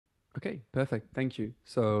Okay, perfect. Thank you.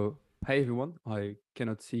 So, hey everyone, I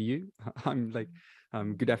cannot see you. I'm like,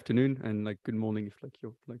 good afternoon and like good morning if like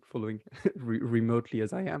you're like following remotely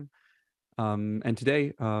as I am. And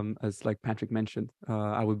today, as like Patrick mentioned,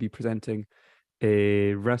 I will be presenting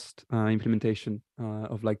a Rust implementation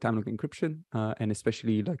of like time lock encryption and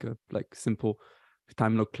especially like a like simple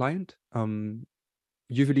time lock client.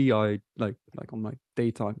 Usually I like on my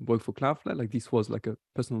daytime work for Cloudflare. Like this was like a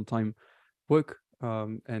personal time work.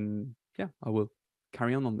 And yeah, I will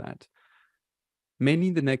carry on that.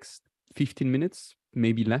 Mainly the next 15 minutes,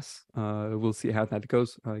 maybe less. We'll see how that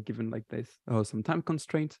goes, given like there's some time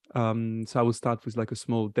constraint. So I will start with like a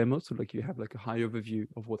small demo. So like you have like a high overview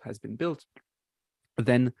of what has been built.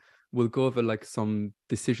 Then we'll go over like some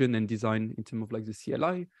decision and design in terms of like the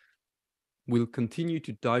CLI. We'll continue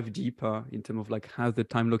to dive deeper in terms of like how the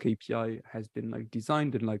Timelock API has been like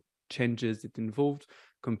designed and like changes it involved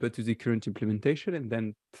compared to the current implementation. And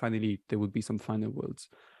then finally, there will be some final words.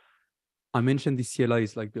 I mentioned the CLI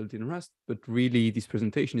is like built in Rust, but really this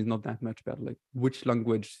presentation is not that much about like which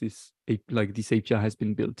language this API has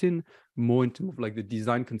been built in, more in terms of like the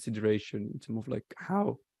design consideration, in terms of like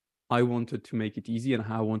how I wanted to make it easy and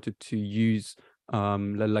how I wanted to use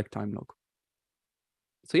like Timelock.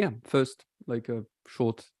 So yeah, first like a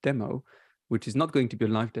short demo, which is not going to be a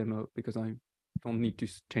live demo because I don't need to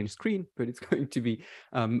change screen, but it's going to be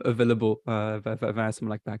available via some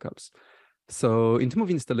like backups. So in terms of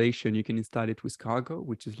installation, you can install it with Cargo,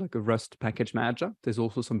 which is like a Rust package manager. There's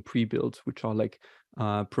also some pre-builds which are like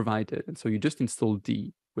provided. And so you just install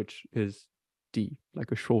D, which is D,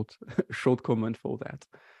 like a short, short command for that.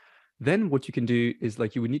 Then what you can do is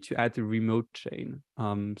like you would need to add the remote chain.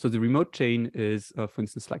 So the remote chain is, for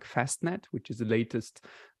instance, like Fastnet, which is the latest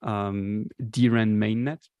drand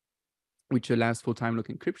mainnet, which allows for time lock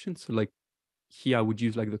encryption. So like here I would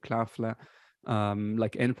use like the Cloudflare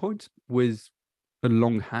like endpoint with a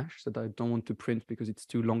long hash that I don't want to print because it's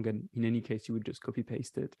too long. And in any case, you would just copy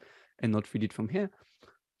paste it and not read it from here.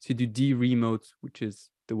 So you do D remote, which is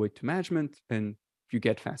the way to management, and you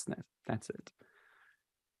get Fastnet. That's it.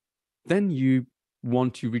 Then you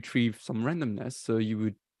want to retrieve some randomness. So you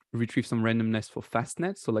would retrieve some randomness for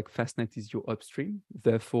fastnet. So like fastnet is your upstream.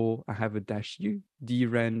 Therefore, I have a -u,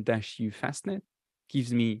 drand -u fastnet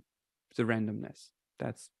gives me the randomness.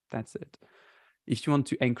 That's it. If you want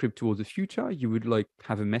to encrypt towards the future, you would like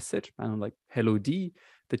have a message, I don't know, like hello D,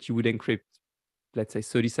 that you would encrypt, let's say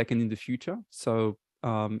 30 seconds in the future. So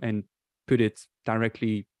and put it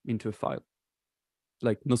directly into a file.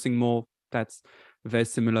 Like nothing more. That's very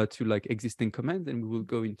similar to like existing commands, and we will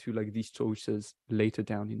go into like these choices later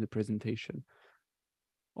down in the presentation.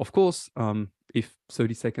 Of course, if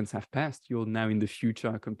 30 seconds have passed, you're now in the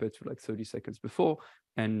future compared to like 30 seconds before,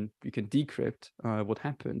 and you can decrypt what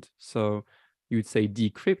happened. So you would say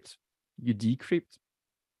decrypt, you decrypt,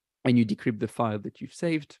 and you decrypt the file that you've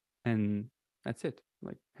saved, and that's it.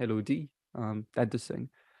 Like hello D, that's the thing.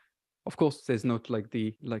 Of course, there's not like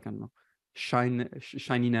the like I don't know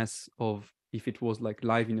shininess of if it was like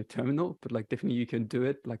live in a terminal, but like definitely you can do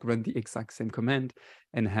it, like run the exact same command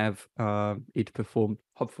and have it perform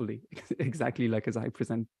hopefully exactly like as I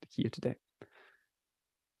present here today.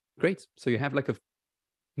 Great. So you have like an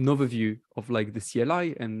overview of like the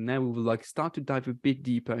CLI, and now we will like start to dive a bit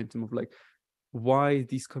deeper in terms of like why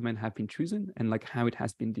these commands have been chosen and like how it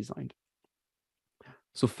has been designed.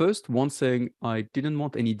 So first, one thing, I didn't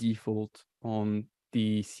want any default on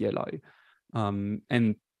the CLI.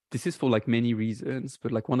 And this is for like many reasons,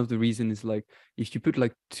 but like one of the reasons is like if you put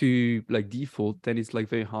like two like default, then it's like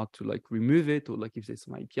very hard to like remove it, or like if there's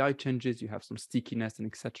some API changes, you have some stickiness and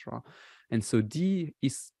etc. And so D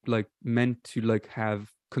is like meant to like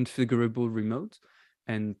have configurable remote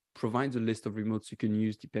and provides a list of remotes you can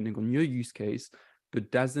use depending on your use case,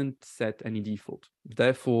 but doesn't set any default.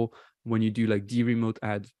 Therefore, when you do like D remote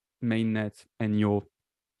add mainnet and your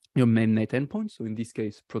mainnet endpoint, so in this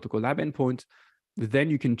case protocol lab endpoint, then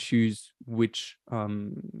you can choose which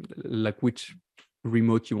which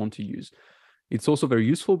remote you want to use. It's also very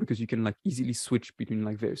useful because you can like easily switch between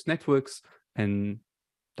like various networks, and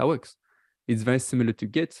that works. It's very similar to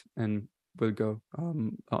Git, and we'll go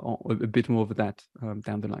a bit more of that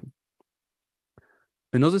down the line.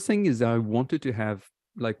 Another thing is I wanted to have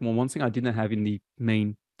like one thing I didn't have in the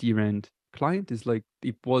main drand client is like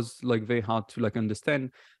it was like very hard to like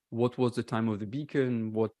understand what was the time of the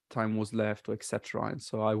beacon, what time was left, or etc. And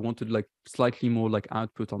so I wanted like slightly more like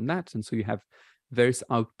output on that. And so you have various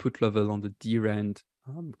output level on the drand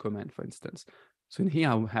command, for instance. So in here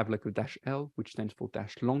I will have like a -l, which stands for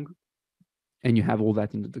 -long, and you have all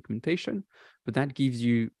that in the documentation. But that gives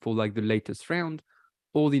you for like the latest round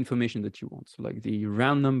all the information that you want. So like the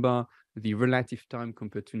round number, the relative time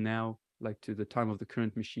compared to now, like to the time of the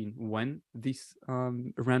current machine when this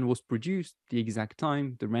RAND was produced, the exact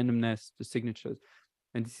time, the randomness, the signatures.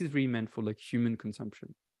 And this is really meant for like human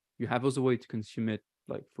consumption. You have other way to consume it,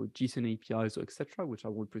 like for JSON APIs or etc., which I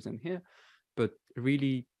will present here. But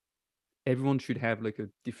really, everyone should have like a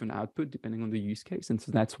different output depending on the use case. And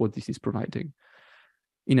so that's what this is providing.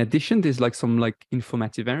 In addition, there's like some like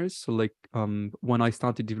informative errors. So like when I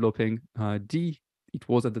started developing D, it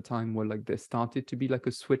was at the time where like there started to be like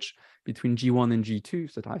a switch between G1 and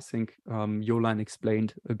G2 that I think Yolan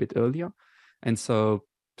explained a bit earlier. And so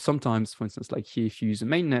sometimes, for instance, like here, if you use a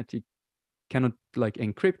mainnet, it cannot like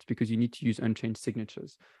encrypt because you need to use unchanged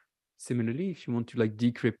signatures. Similarly, if you want to like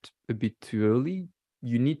decrypt a bit too early,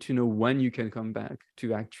 you need to know when you can come back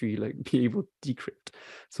to actually like be able to decrypt.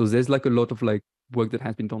 So there's like a lot of like work that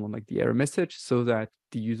has been done on like the error message so that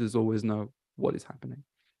the users always know what is happening.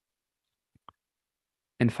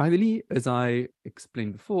 And finally, as I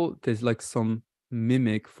explained before, there's like some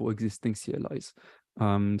mimic for existing CLIs.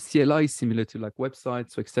 CLI is similar to like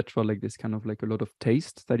websites, so etc. Like there's kind of like a lot of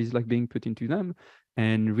taste that is like being put into them.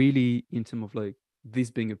 And really, in terms of like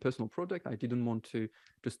this being a personal project, I didn't want to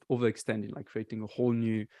just overextend in like creating a whole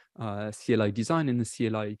new CLI design in the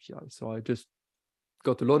CLI API. So I just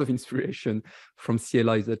got a lot of inspiration from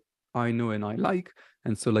CLIs that I know and I like.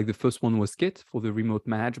 And so like the first one was Git for the remote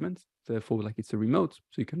management. Therefore, like it's a remote.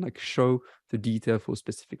 So you can like show the detail for a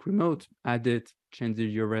specific remote, add it, change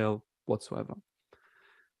the URL, whatsoever.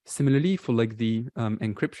 Similarly, for like the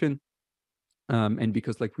encryption, and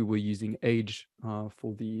because like we were using Age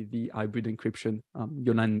for the hybrid encryption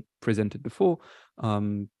Yolan presented before,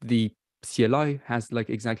 the CLI has like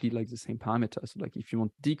exactly like the same parameters. So like if you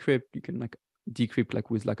want to decrypt, you can like decrypt like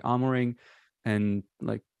with like armoring and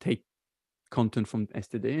like take content from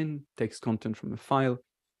std in, takes content from a file.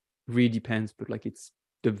 Really depends, but like it's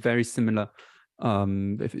the very similar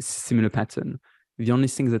pattern. The only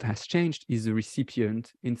thing that has changed is the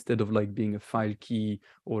recipient. Instead of like being a file key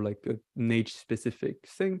or like an age specific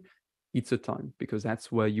thing, it's a time, because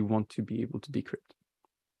that's where you want to be able to decrypt.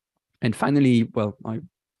 And finally, well, I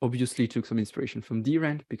obviously took some inspiration from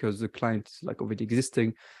drand because the client is like already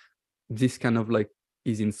existing. This kind of like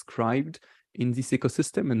is inscribed in this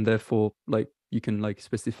ecosystem, and therefore like you can like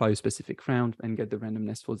specify a specific round and get the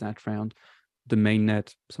randomness for that round. The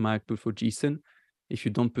mainnet, some output for JSON. If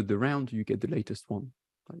you don't put the round, you get the latest one,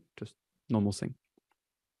 like just normal thing.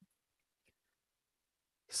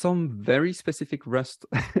 Some very specific Rust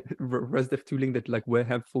Rust dev tooling that like were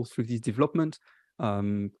helpful through this development.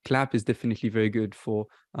 Clap is definitely very good for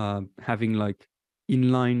having like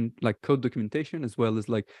inline like code documentation, as well as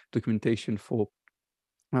like documentation for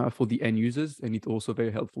the end users, and it's also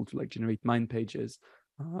very helpful to like generate mine pages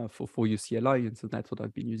for your CLI, and so that's what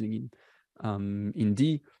I've been using in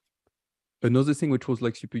D. Another thing which was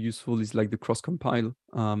like super useful is like the cross compile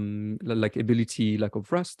like ability like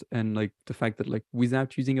of Rust, and like the fact that like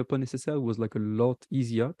without using OpenSSL was like a lot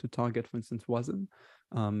easier to target, for instance, WASM,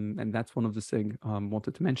 and that's one of the things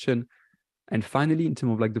wanted to mention. And finally, in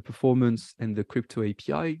terms of like the performance and the crypto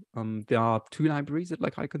API, there are two libraries that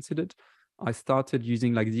like I considered. I started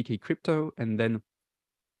using like ZK Crypto, and then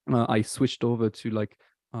I switched over to like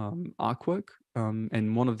Artwork.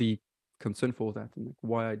 And one of the concern for that and like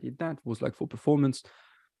why I did that was like for performance.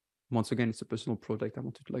 Once again, it's a personal project. I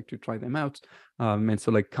wanted to like to try them out. And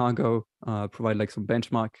so like Cargo provide like some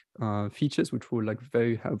benchmark features, which were like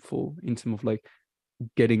very helpful in terms of like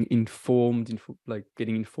getting informed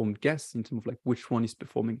guess in terms of like which one is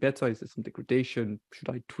performing better. Is there some degradation? Should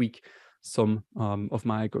I tweak some of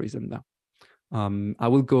my algorithm there? I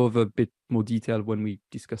will go over a bit more detail when we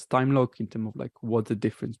discuss Timelock in terms of like what's the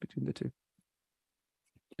difference between the two.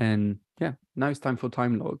 And yeah, now it's time for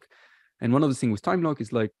Timelock. And one of the things with Timelock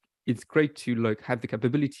is like it's great to like have the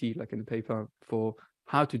capability like in the paper for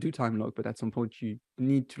how to do Timelock, but at some point you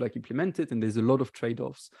need to like implement it, and there's a lot of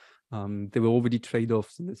trade-offs. There were already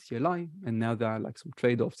trade-offs in the CLI, and now there are like some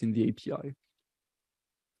trade-offs in the API.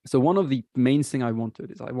 So one of the main thing I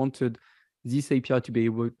wanted is I wanted this API to be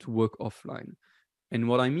able to work offline. And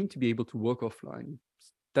what I mean to be able to work offline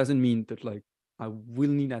doesn't mean that like I will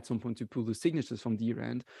need at some point to pull the signatures from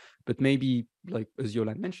drand, but maybe like as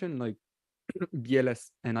Yolan mentioned, like BLS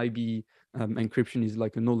and IB encryption is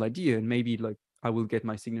like a null idea, and maybe like I will get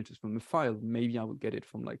my signatures from a file. Maybe I will get it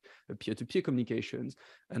from like a peer-to-peer communications,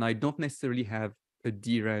 and I don't necessarily have a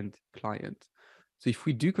drand client. So if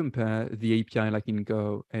we do compare the API like in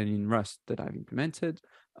Go and in Rust that I've implemented,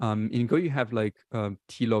 in Go you have like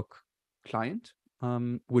tlock client,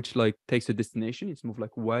 which like takes a destination. It's more of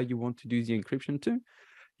like where you want to do the encryption to.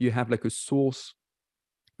 You have like a source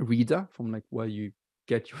reader from like where you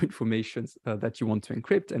get your information that you want to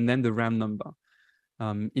encrypt, and then the RAM number.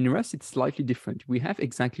 In Rust, it's slightly different. We have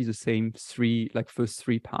exactly the same first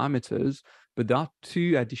three parameters, but there are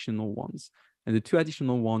two additional ones. And the two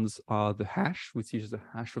additional ones are the hash, which is the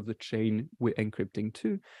hash of the chain we're encrypting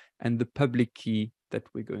to, and the public key that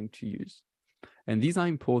we're going to use. And these are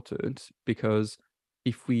important because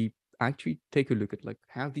if we actually take a look at like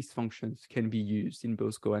how these functions can be used in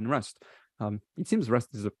both Go and Rust, it seems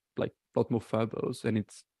Rust is a lot more verbose, and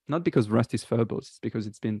it's not because Rust is verbose, it's because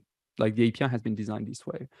it's been like the API has been designed this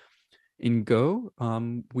way. In Go,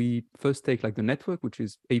 we first take like the network, which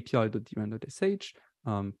is api.drand.sh.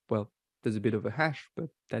 Well, there's a bit of a hash, but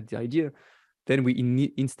that's the idea. Then we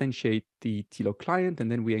instantiate the tlock client,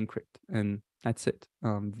 and then we encrypt, and that's it.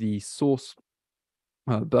 The source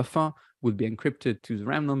buffer would be encrypted to the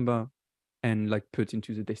RAM number and like put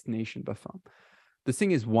into the destination buffer. The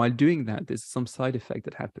thing is, while doing that, there's some side effect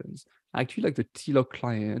that happens. Actually, like the tlock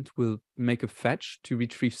client will make a fetch to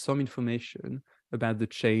retrieve some information about the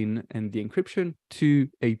chain and the encryption to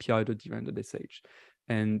api.drand.sh.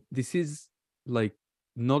 And this is like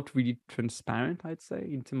not really transparent, I'd say,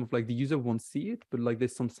 in terms of like the user won't see it, but like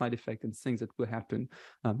there's some side effect and things that will happen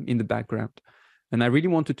in the background. And I really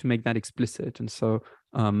wanted to make that explicit. And so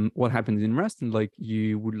what happens in Rust, and like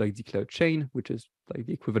you would like declare chain, which is like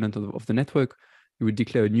the equivalent of the network. You would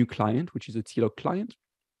declare a new client, which is a tlock client.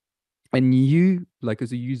 And you, like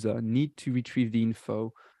as a user, need to retrieve the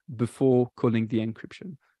info before calling the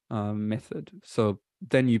encryption method. So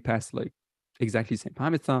then you pass like exactly the same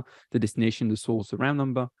parameter, the destination, the source, the RAM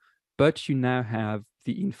number, but you now have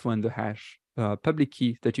the info and the hash public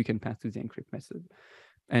key that you can pass to the encrypt method.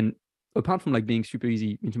 And apart from like being super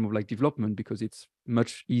easy in terms of like development, because it's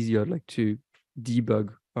much easier like to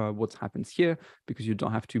debug what happens here, because you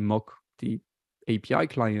don't have to mock the API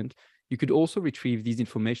client, you could also retrieve these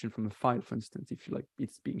information from a file, for instance, if you like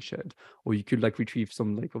it's being shared, or you could like retrieve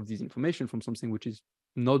some like of these information from something which is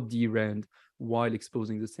not drand while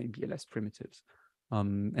exposing the same BLS primitives.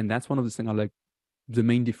 And that's one of the things I like, the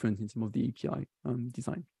main difference in some of the API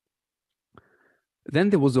design. Then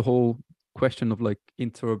there was a whole question of like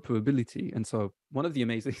interoperability. And so one of the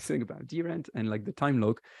amazing thing about drand and like the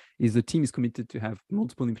Timelock is the team is committed to have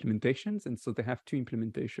multiple implementations. And so they have two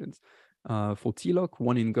implementations for tlock,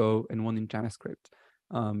 one in Go and one in JavaScript.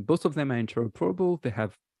 Both of them are interoperable. They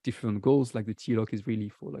have different goals. Like the tlock is really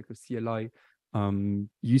for like a CLI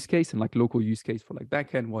use case and like local use case for like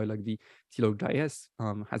backend, while like the tlock.js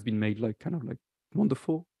has been made like kind of like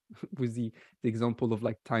wonderful with the example of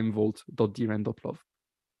like timevault.drand.love.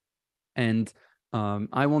 And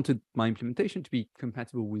I wanted my implementation to be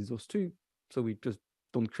compatible with those two. So we just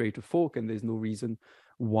don't create a fork, and there's no reason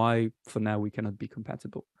why for now we cannot be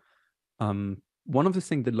compatible. One of the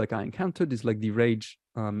things that like I encountered is like the Rage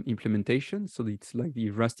implementation. So it's like the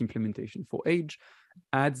Rust implementation for Age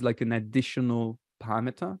adds like an additional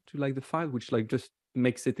parameter to like the file, which like just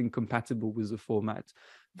makes it incompatible with the format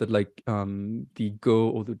that like the Go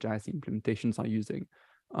or the Jazz implementations are using.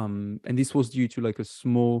 And this was due to like a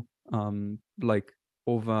small like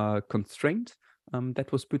over constraint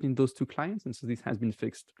that was put in those two clients. And so this has been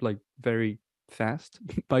fixed like very fast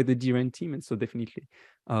by the drand team. And so definitely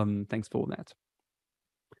thanks for that.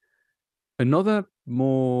 Another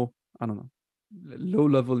more, I don't know,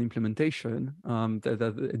 low-level implementation,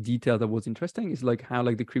 the detail that was interesting is like how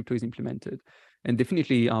like the crypto is implemented. And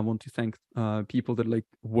definitely I want to thank people that like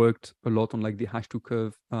worked a lot on like the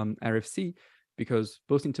hash-to-curve RFC, because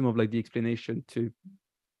both in terms of like the explanation to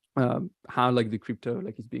how like the crypto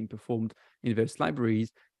like is being performed in various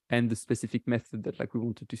libraries, and the specific method that like we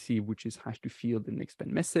wanted to see, which is hash to field and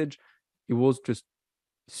expand message, it was just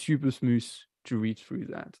super smooth to read through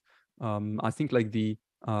that. I think like the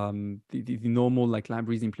normal like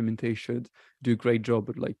libraries implementation do a great job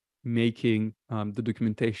at like making the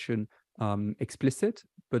documentation explicit,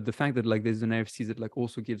 but the fact that like there's an RFC that like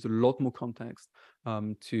also gives a lot more context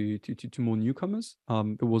to more newcomers,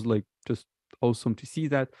 it was like just awesome to see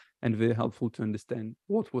that, and very helpful to understand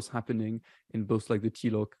what was happening in both like the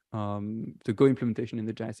tlock, the Go implementation and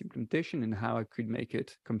the JS implementation, and how I could make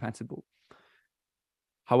it compatible.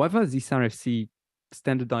 However, this RFC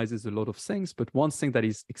standardizes a lot of things, but one thing that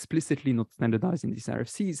is explicitly not standardized in this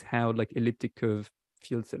RFC is how like elliptic curve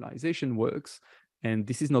field serialization works, and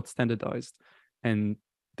this is not standardized. And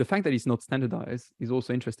the fact that it's not standardized is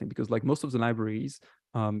also interesting, because like most of the libraries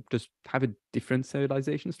just have a different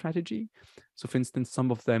serialization strategy. So for instance,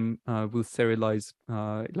 some of them will serialize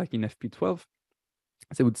like in FP12,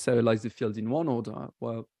 they would serialize the fields in one order,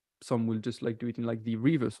 while some will just like do it in like the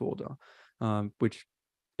reverse order, which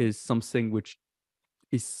is something which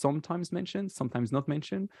is sometimes mentioned, sometimes not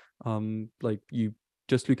mentioned. Like you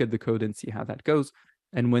just look at the code and see how that goes.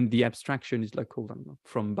 And when the abstraction is like called, I don't know,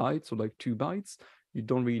 from bytes or like 2 bytes, you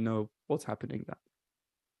don't really know what's happening there.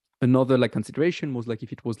 Another like consideration was like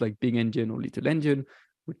if it was like big engine or little engine,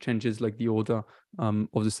 which changes like the order of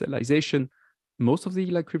the serialization. Most of the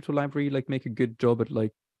like crypto library like make a good job at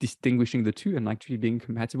like distinguishing the two and actually being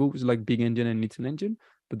compatible with like big engine and little engine.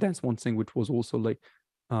 But that's one thing which was also like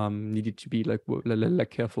needed to be like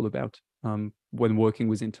careful about when working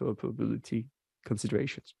with interoperability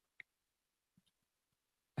considerations.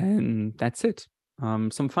 And that's it.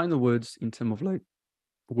 Some final words in terms of like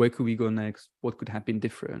where could we go next? What could have been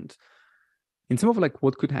different? In terms of like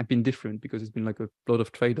what could have been different, because it's been like a lot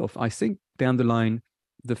of trade-off, I think down the line,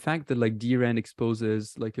 the fact that like drand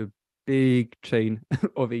exposes like a big chain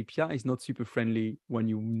of API is not super friendly when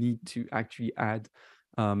you need to actually add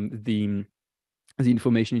the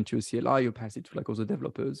information into a CLI or pass it to like other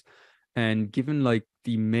developers. And given like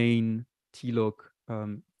the main tlock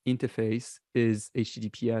interface is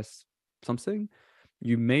HTTPS something,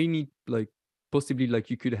 you may need like possibly like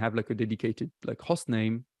you could have like a dedicated like host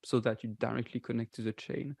name so that you directly connect to the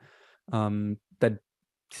chain. That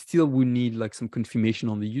still would need like some confirmation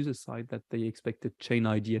on the user side that they expect the chain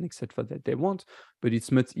ID and etc. that they want, but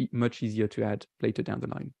it's much easier to add later down the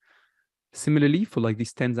line. Similarly, for like the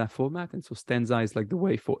stanza format, and so stanza is like the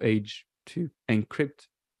way for Age to encrypt,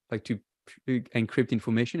 like to encrypt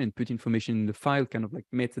information and put information in the file, kind of like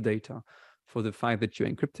metadata for the file that you're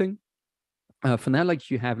encrypting. For now, like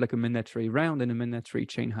you have like a mandatory round and a mandatory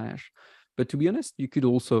chain hash. But to be honest, you could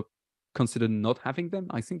also consider not having them.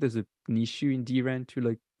 I think there's an issue in drand to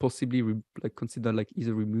like possibly like consider like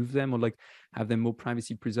either remove them or like have them more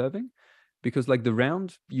privacy preserving, because like the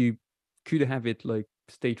round you could have it like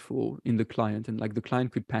stateful in the client and like the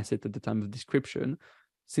client could pass it at the time of description.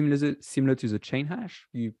 Similar to the chain hash,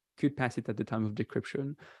 you could pass it at the time of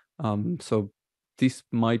decryption. So this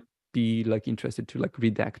might be like interested to like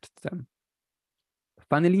redact them.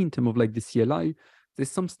 Finally, in terms of like the CLI,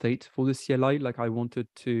 there's some state for the CLI. Like I wanted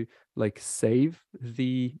to like save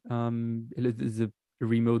the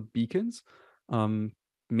remote beacons.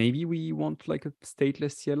 Maybe we want like a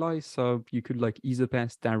stateless CLI, so you could like either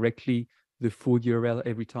pass directly the full URL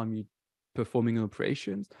every time you're performing an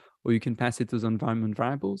operations, or you can pass it as environment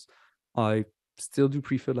variables. I still do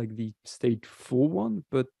prefer like the stateful one,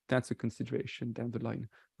 but that's a consideration down the line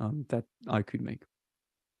that I could make.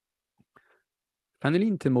 Finally,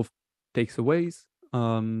 in terms of takeaways,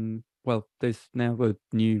 well, there's now a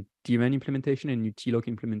new drand implementation and new tlock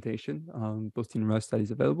implementation, both in Rust that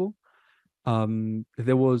is available.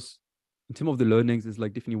 There was, in terms of the learnings, there's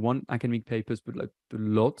like definitely one academic papers, but like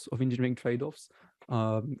lots of engineering trade-offs.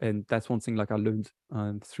 And that's one thing like I learned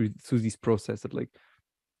through this process, that like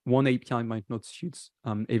one API might not suit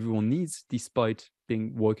everyone needs, despite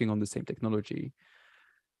being working on the same technology.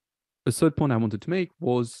 A third point I wanted to make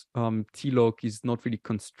was tlock is not really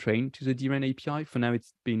constrained to the drand API. For now,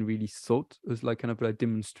 it's been really thought as like kind of a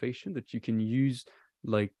demonstration that you can use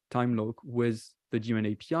like Timelock with the drand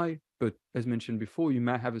API. But as mentioned before, you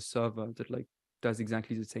might have a server that like does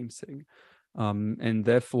exactly the same thing. And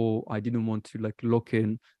therefore, I didn't want to like lock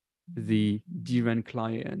in the drand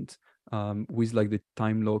client with like the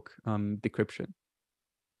Timelock decryption.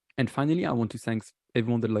 And finally, I want to thank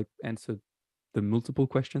everyone that like answered the multiple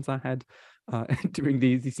questions I had during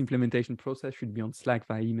this implementation process. Should be on Slack,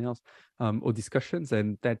 via emails or discussions,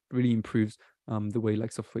 and that really improves the way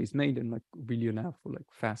like software is made and like really allow for like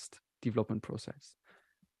fast development process.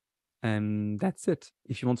 And that's it.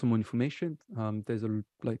 If you want some more information, there's a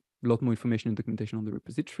lot more information and documentation on the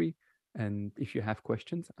repository. And if you have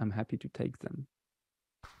questions, I'm happy to take them.